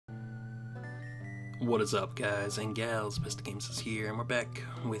What is up, guys and gals? bestatgames is here, and we're back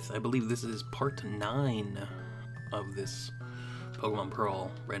with, I believe this is part 9 of this Pokemon Pearl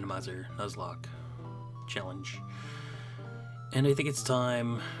Randomizer Nuzlocke challenge. And I think it's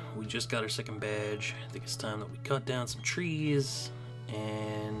time, we just got our second badge, I think it's time that we cut down some trees,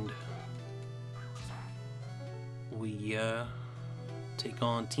 and we take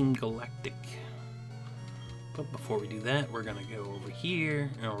on Team Galactic. But before we do that, we're gonna go over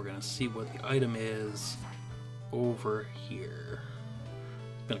here, and we're gonna see what the item is over here.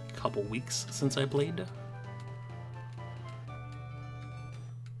 It's been a couple weeks since I played.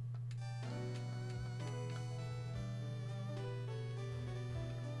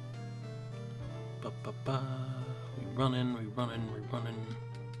 We running.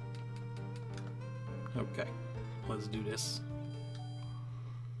 Okay, let's do this.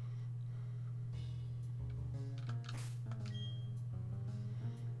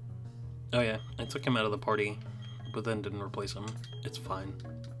 Oh yeah, I took him out of the party, but then didn't replace him. It's fine.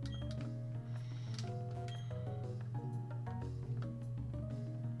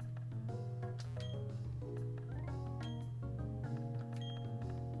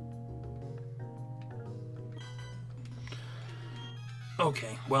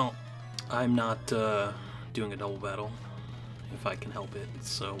 Okay, well, I'm not doing a double battle, if I can help it,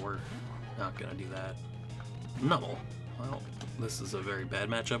 so we're not gonna do that. No. Well, this is a very bad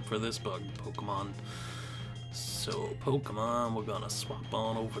matchup for this bug Pokemon. So, Pokemon, we're gonna swap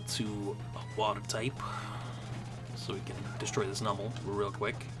on over to a water type so we can destroy this Numble real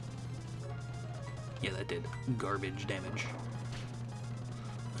quick. Yeah, that did garbage damage.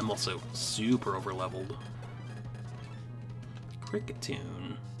 I'm also super over leveled.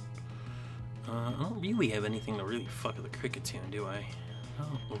 Cricketune. I don't really have anything to really fuck with the Cricketune, do I?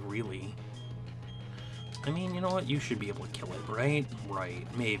 Oh, really? I mean, you know what? You should be able to kill it, right? Right,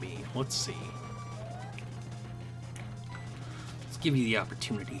 maybe. Let's see. Let's give you the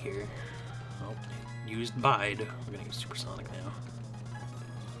opportunity here. Oh, it used Bide. We're gonna use Supersonic now.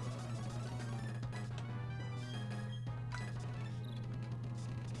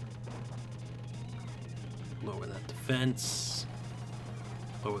 Lower that defense.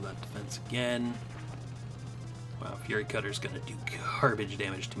 Lower that defense again. Wow, Fury Cutter's gonna do garbage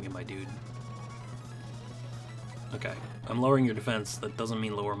damage to me, my dude. Okay, I'm lowering your defense. That doesn't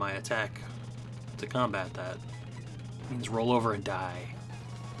mean lower my attack to combat that. It means roll over and die.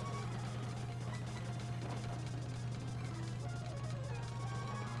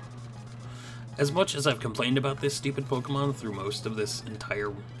 As much as I've complained about this stupid Pokemon through most of this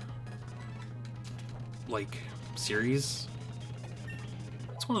entire, like, series,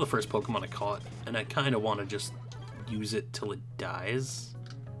 it's one of the first Pokemon I caught, and I kind of want to just use it till it dies.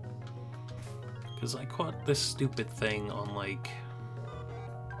 Because I caught this stupid thing on, like,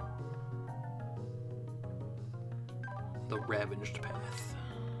 the Ravaged Path.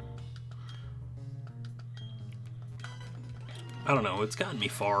 I don't know, it's gotten me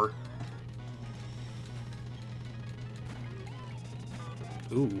far.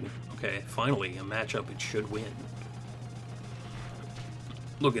 Ooh, okay, finally, a matchup it should win.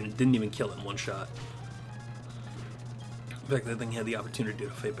 Look, and it didn't even kill it in one shot. In fact, that thing had the opportunity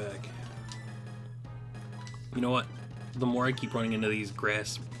to fight back. You know what? The more I keep running into these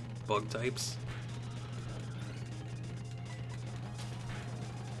grass bug types,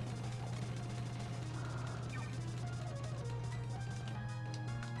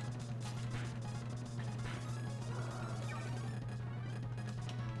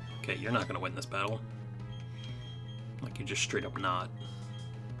 okay, you're not gonna win this battle. Like, you're just straight up not.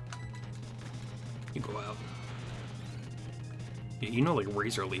 You go out. You know, like,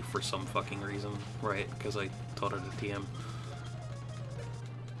 Razor Leaf for some fucking reason, right? Because I taught it at TM.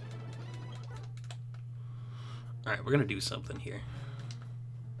 Alright, we're gonna do something here.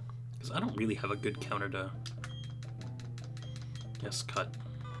 Because I don't really have a good counter to... Yes, cut.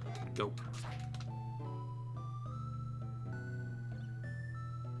 Go.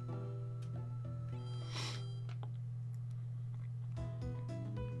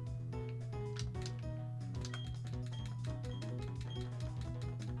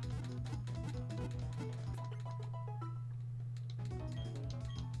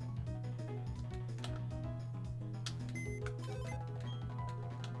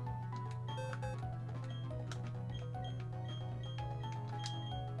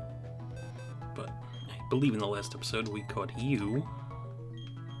 But I believe in the last episode we caught you.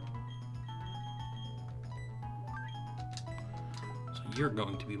 So you're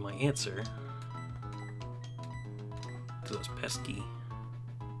going to be my answer to those pesky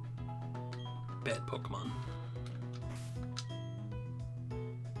bad Pokemon.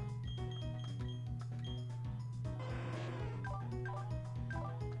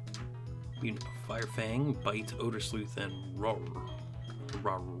 You know, Fire Fang, Bite, Odor Sleuth, and Roar.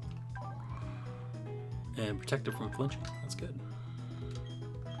 And Protective from flinching. That's good.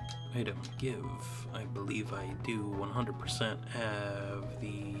 Item, give. I believe I do 100% have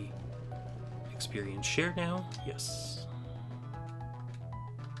the experience share now. Yes.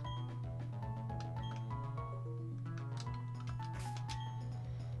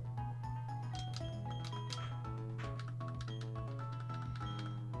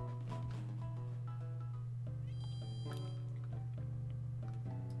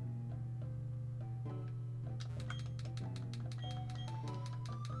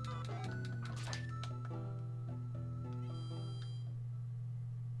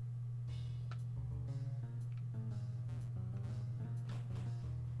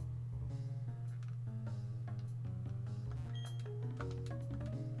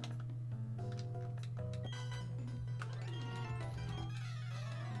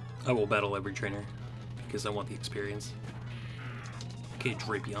 I will battle every trainer because I want the experience. Okay,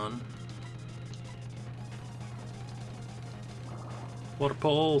 Drapion. Water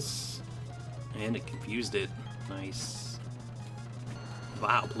Pulse! And it confused it. Nice.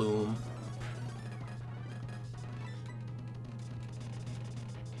 Vileplume.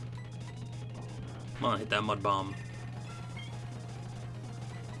 Come on, hit that Mud Bomb.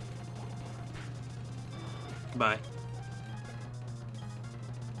 Goodbye.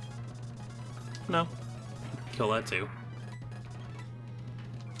 No. Kill that too.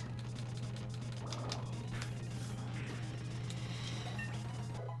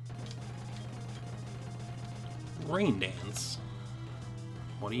 Rain Dance.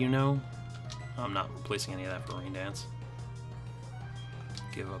 What do you know? I'm not replacing any of that for Rain Dance.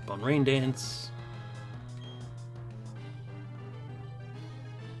 Give up on Rain Dance.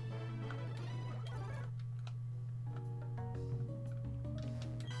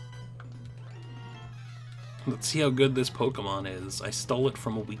 Let's see how good this Pokemon is. I stole it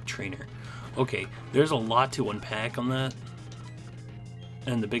from a weak trainer. Okay, there's a lot to unpack on that.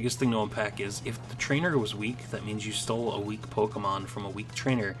 And the biggest thing to unpack is, if the trainer was weak, that means you stole a weak Pokemon from a weak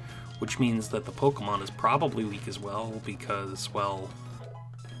trainer, which means that the Pokemon is probably weak as well, because, well,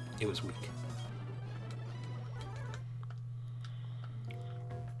 it was weak.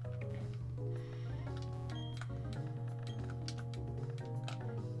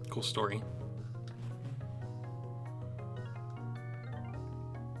 Cool story.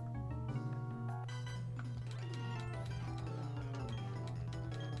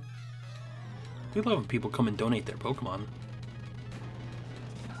 We love when people come and donate their Pokemon.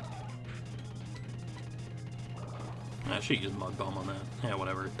 I should use Mud Bomb on that. Yeah,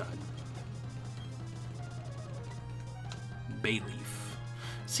 whatever, it died. Bayleaf.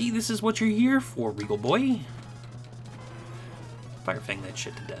 See, this is what you're here for, Regal Boy. Fire Fang that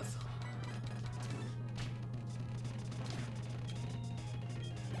shit to death.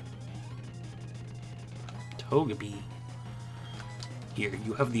 Togepi. Here,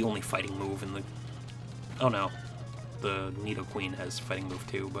 you have the only fighting move in the... Oh no. The Nidoqueen has fighting move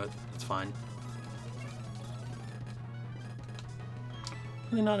too, but it's fine.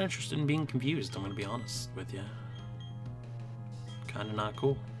 Really not interested in being confused, I'm gonna be honest with you. Kinda not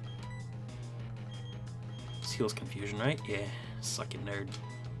cool. This heals confusion, right? Yeah, suck it, nerd.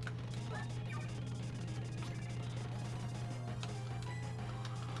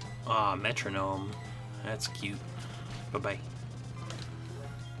 Ah, Metronome. That's cute. Bye-bye.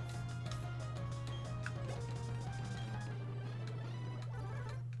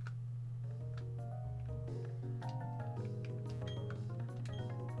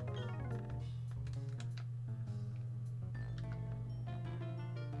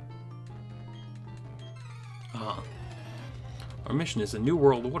 Our mission is a new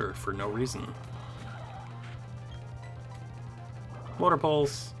world order for no reason. Water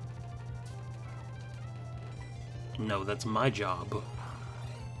Pulse. No, that's my job.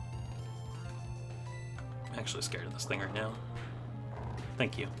 I'm actually scared of this thing right now.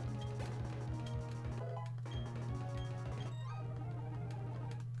 Thank you.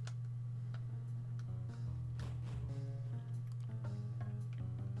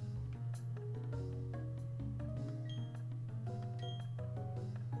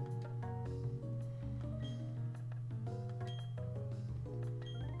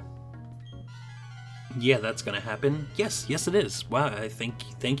 Yeah, that's gonna happen. Yes, yes it is. Wow, I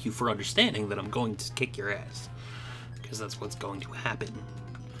thank you for understanding that I'm going to kick your ass. Because that's what's going to happen.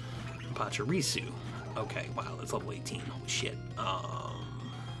 Pachirisu. Okay, wow, that's level 18. Holy shit.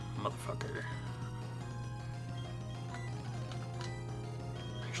 Motherfucker.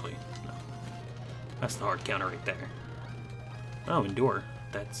 Actually, no. That's the hard counter right there. Oh, Endure.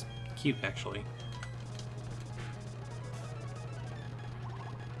 That's cute, actually.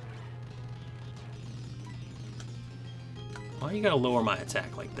 Why you gotta lower my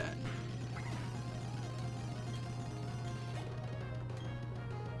attack like that?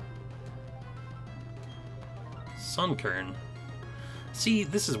 Sunkern. See,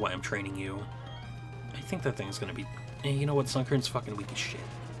 this is why I'm training you. I think that thing's gonna be... Hey, you know what? Sunkern's fucking weak as shit.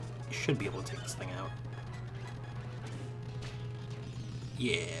 You should be able to take this thing out.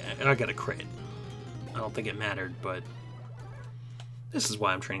 Yeah, I got a crit. I don't think it mattered, but... This is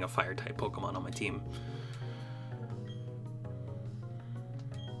why I'm training a Fire-type Pokemon on my team.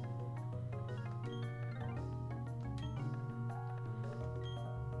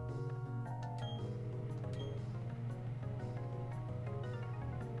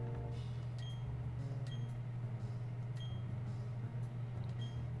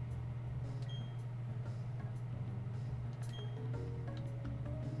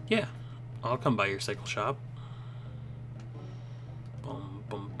 Yeah, I'll come by your cycle shop. Bum,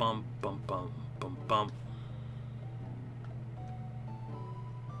 bum, bum, bum, bum, bum, bum.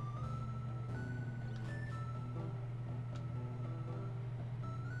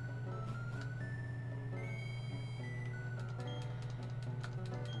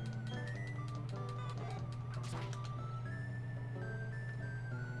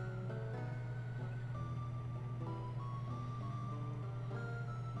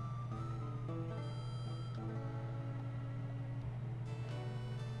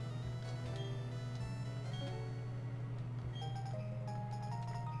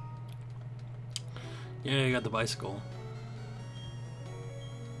 Yeah, you got the bicycle.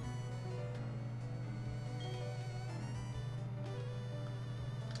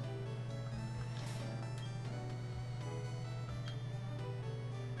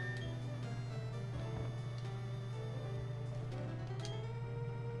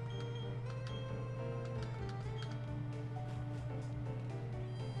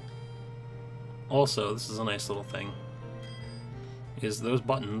 Also, this is a nice little thing, is those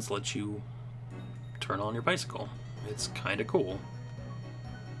buttons let you turn on your bicycle. It's kind of cool.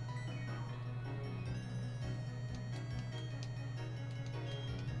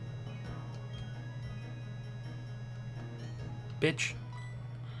 Bitch.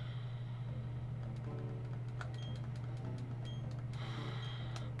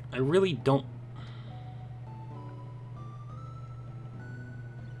 I really don't...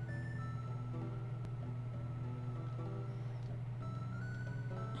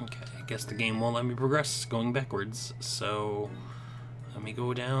 Guess the game won't let me progress going backwards, so let me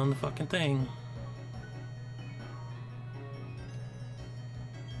go down the fucking thing.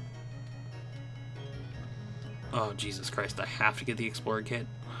 Oh, Jesus Christ, I have to get the Explorer kit?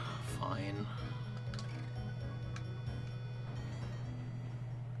 Fine.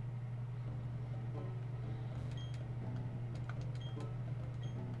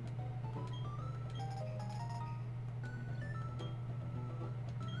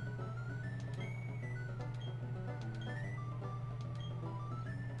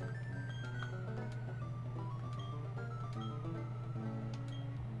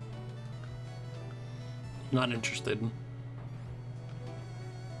 Not interested.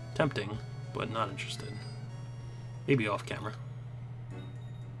 Tempting, but not interested. Maybe off camera.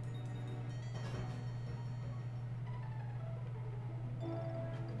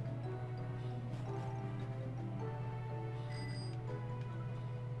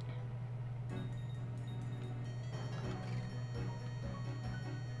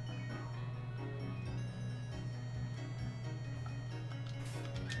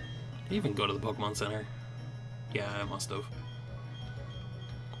 Did you even go to the Pokemon Center? Yeah, I must have.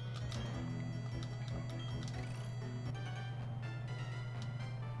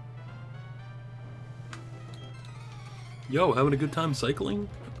 Yo, having a good time cycling?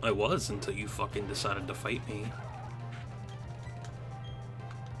 I was until you fucking decided to fight me.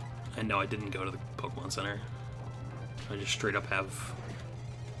 And no, I didn't go to the Pokemon Center. I just straight up have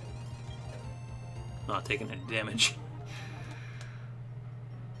not taken any damage.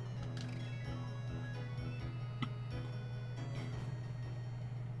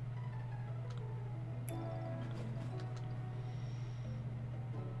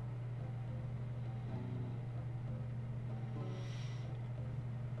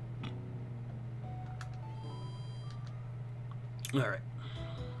 Alright.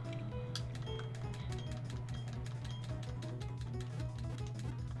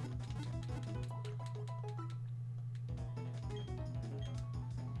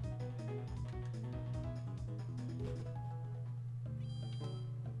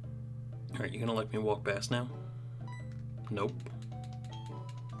 Alright, you gonna let me walk past now? Nope.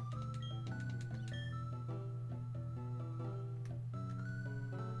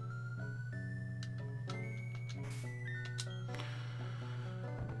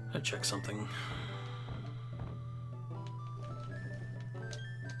 I check something.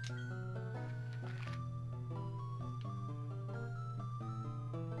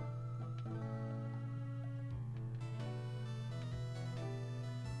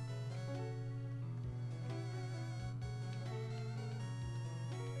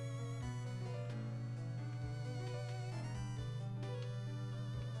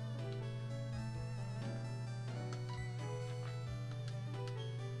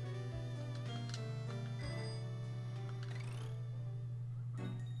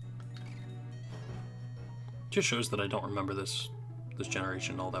 Just shows that I don't remember this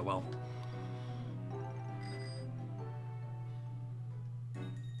generation all that well.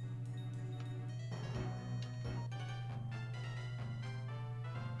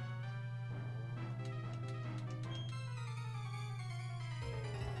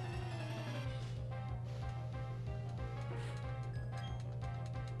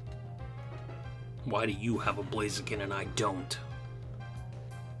 Why do you have a Blaziken and I don't?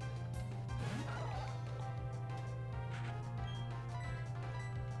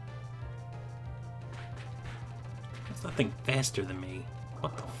 That thing faster than me.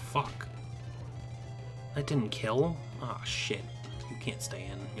 What the fuck? That didn't kill? Oh shit. You can't stay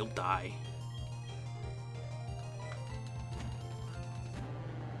in. You'll die.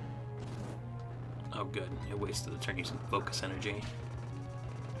 Oh good. It wasted the turn using focus energy.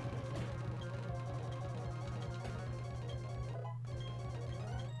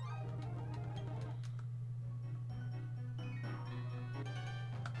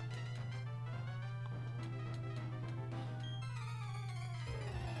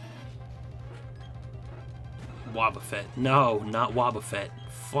 Wobbuffet. No, not Wobbuffet.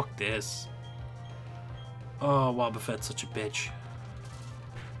 Fuck this. Oh, Wobbuffet's such a bitch.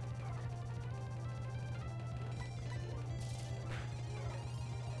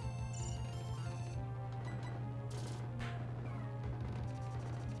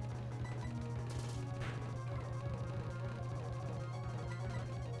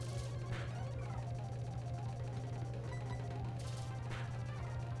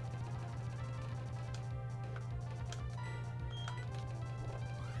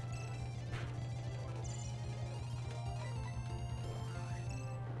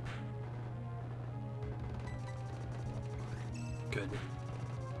 Good.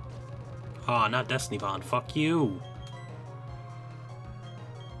 Oh, not Destiny Bond. Fuck you.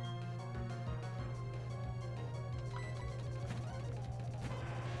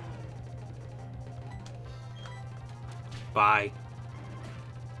 Bye.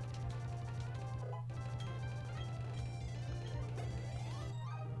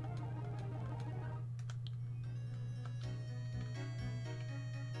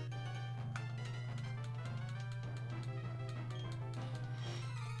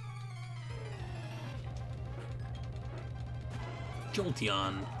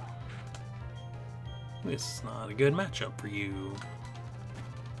 Jolteon. This is not a good matchup for you.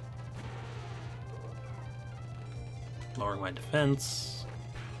 Lowering my defense.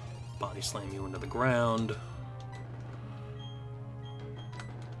 Body slam you into the ground.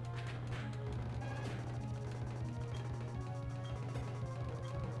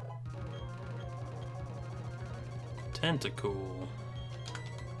 Tentacool.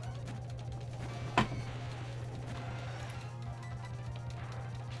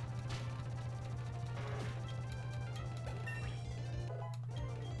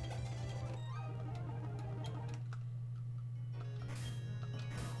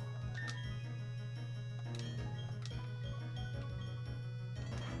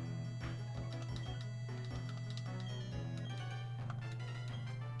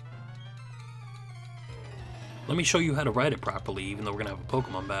 Let me show you how to ride it properly, even though we're gonna have a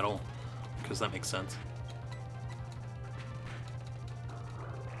Pokemon battle, because that makes sense.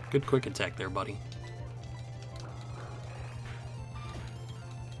 Good quick attack there, buddy.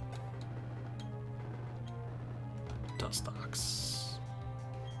 Dustox.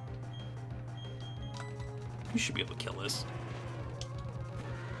 You should be able to kill this.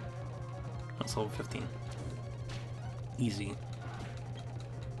 That's level 15. Easy.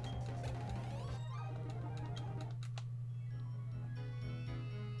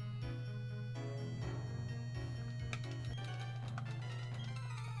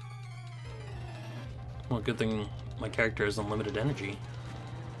 Well, good thing my character has unlimited energy.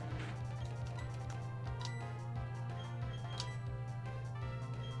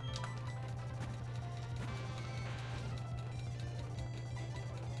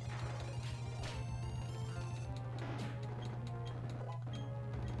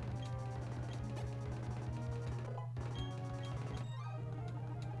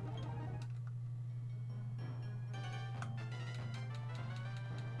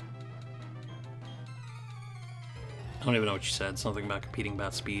 I don't even know what you said. Something about competing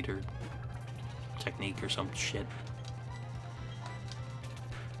about speed or technique or some shit.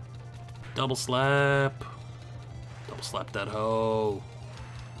 Double slap. Double slap that hoe.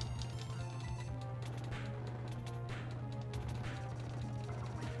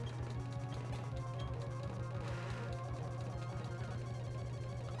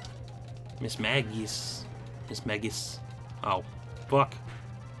 Miss Maggie's. Miss Maggie's. Oh, fuck.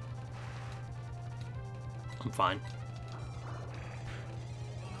 I'm fine.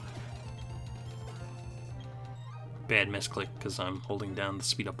 Bad misclick because I'm holding down the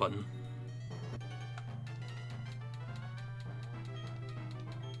speed up button.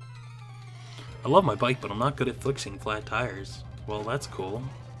 I love my bike, but I'm not good at fixing flat tires. Well, that's cool.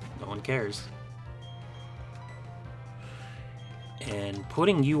 No one cares. And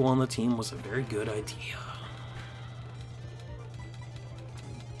putting you on the team was a very good idea.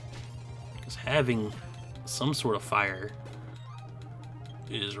 Because having some sort of fire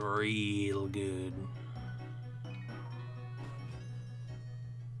is real good.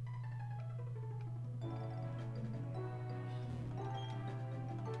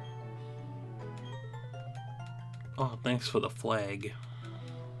 Oh, thanks for the flag.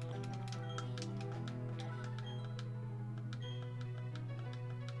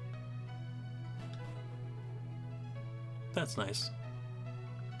 That's nice.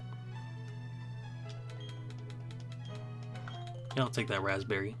 Yeah, I'll take that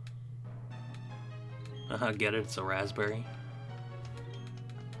raspberry. Get it? It's a raspberry.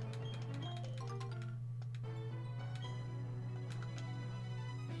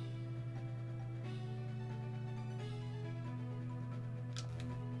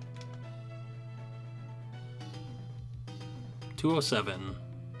 $207.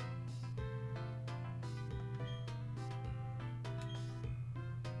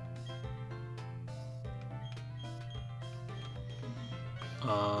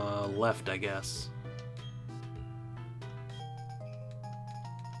 Left, I guess.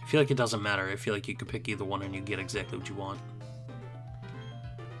 I feel like it doesn't matter. I feel like you could pick either one and you get exactly what you want.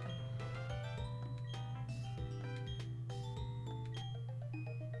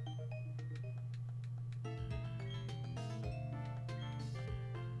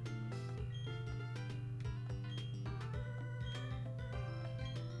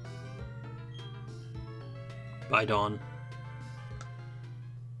 Bye, Dawn.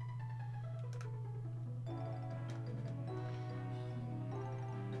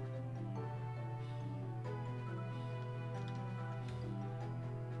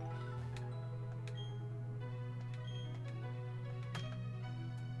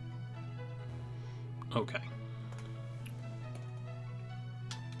 Okay.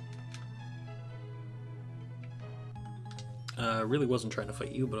 I really wasn't trying to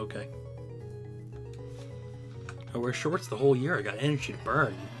fight you, but okay. I wear shorts the whole year. I got energy to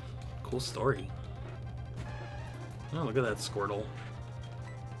burn. Cool story. Oh, look at that Squirtle.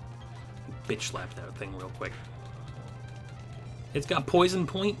 Bitch slap that thing real quick. It's got poison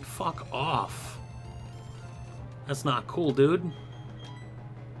point? Fuck off. That's not cool, dude.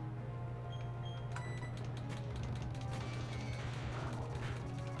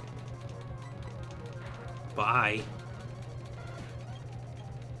 Bye.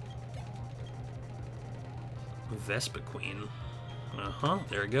 Vespa Queen.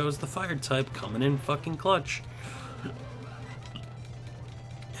 There goes the fire type coming in fucking clutch.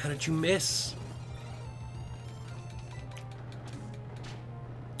 How did you miss?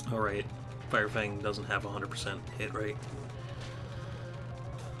 Alright, Fire Fang doesn't have 100% hit rate.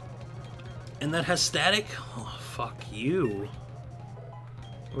 And that has static? Oh, fuck you.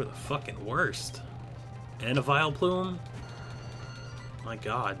 You're the fucking worst. And a Vile Plume? My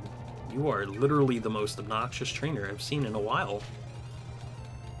god. You are literally the most obnoxious trainer I've seen in a while.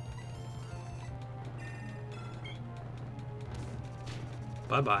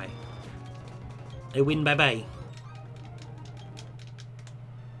 Bye-bye. I win bye-bye.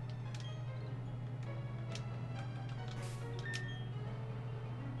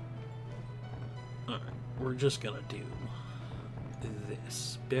 Alright, we're just gonna do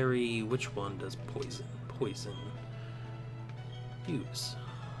this. Berry, which one does poison? Poison. Use.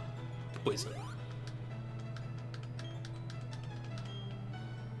 Poison.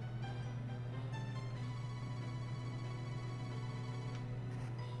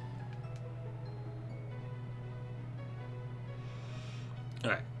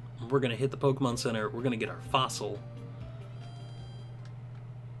 Alright, we're gonna hit the Pokemon Center, we're gonna get our fossil.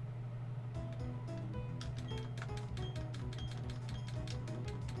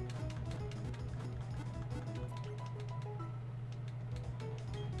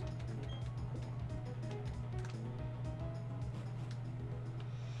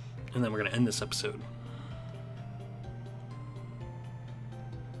 And then we're gonna end this episode.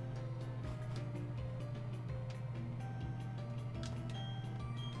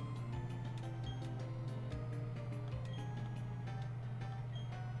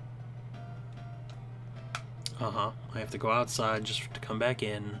 I have to go outside just to come back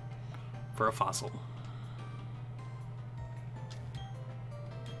in for a fossil.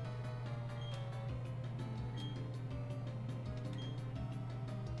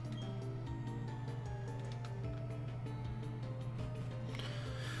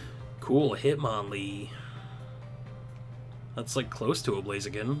 Cool, Hitmonlee. That's like close to a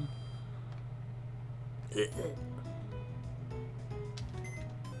Blaziken.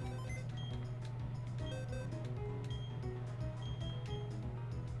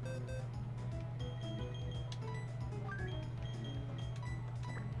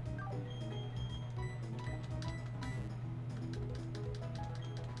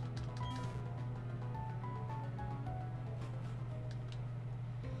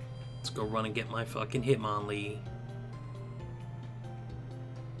 Go run and get my fucking Hitmonlee.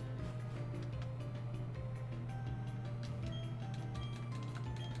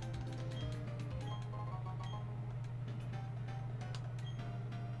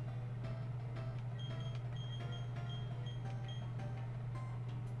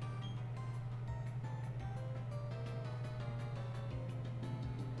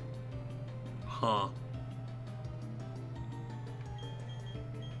 Huh.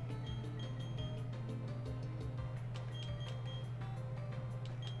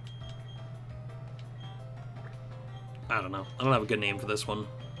 I don't know. I don't have a good name for this one.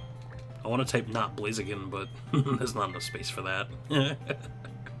 I want to type not Blaziken, but there's not enough space for that.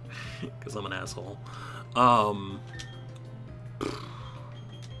 Because I'm an asshole.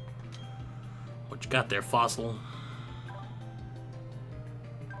 What you got there, Fossil?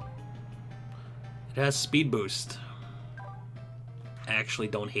 It has speed boost. I actually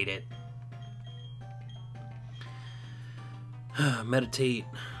don't hate it. Meditate.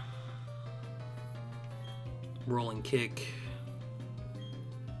 Rolling kick,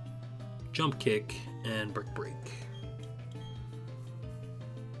 jump kick, and brick break.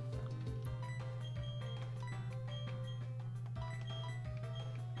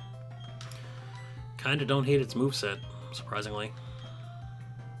 Kinda don't hate its moveset, surprisingly.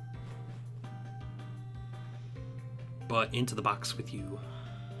 But into the box with you.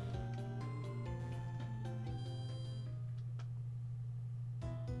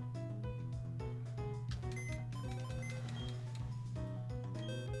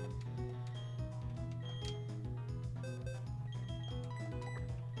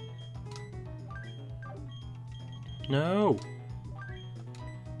 No.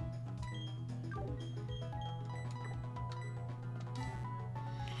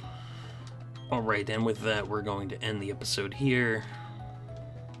 Alright, and with that, we're going to end the episode here.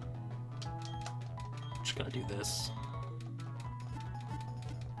 I'm just gonna do this.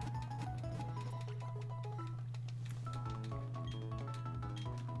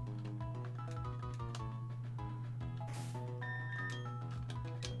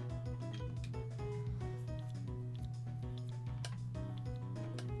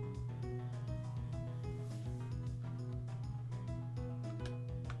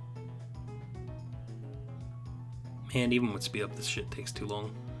 And even with speed up, this shit takes too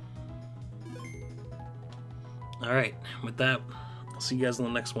long. Alright, with that, I'll see you guys in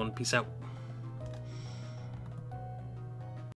the next one. Peace out.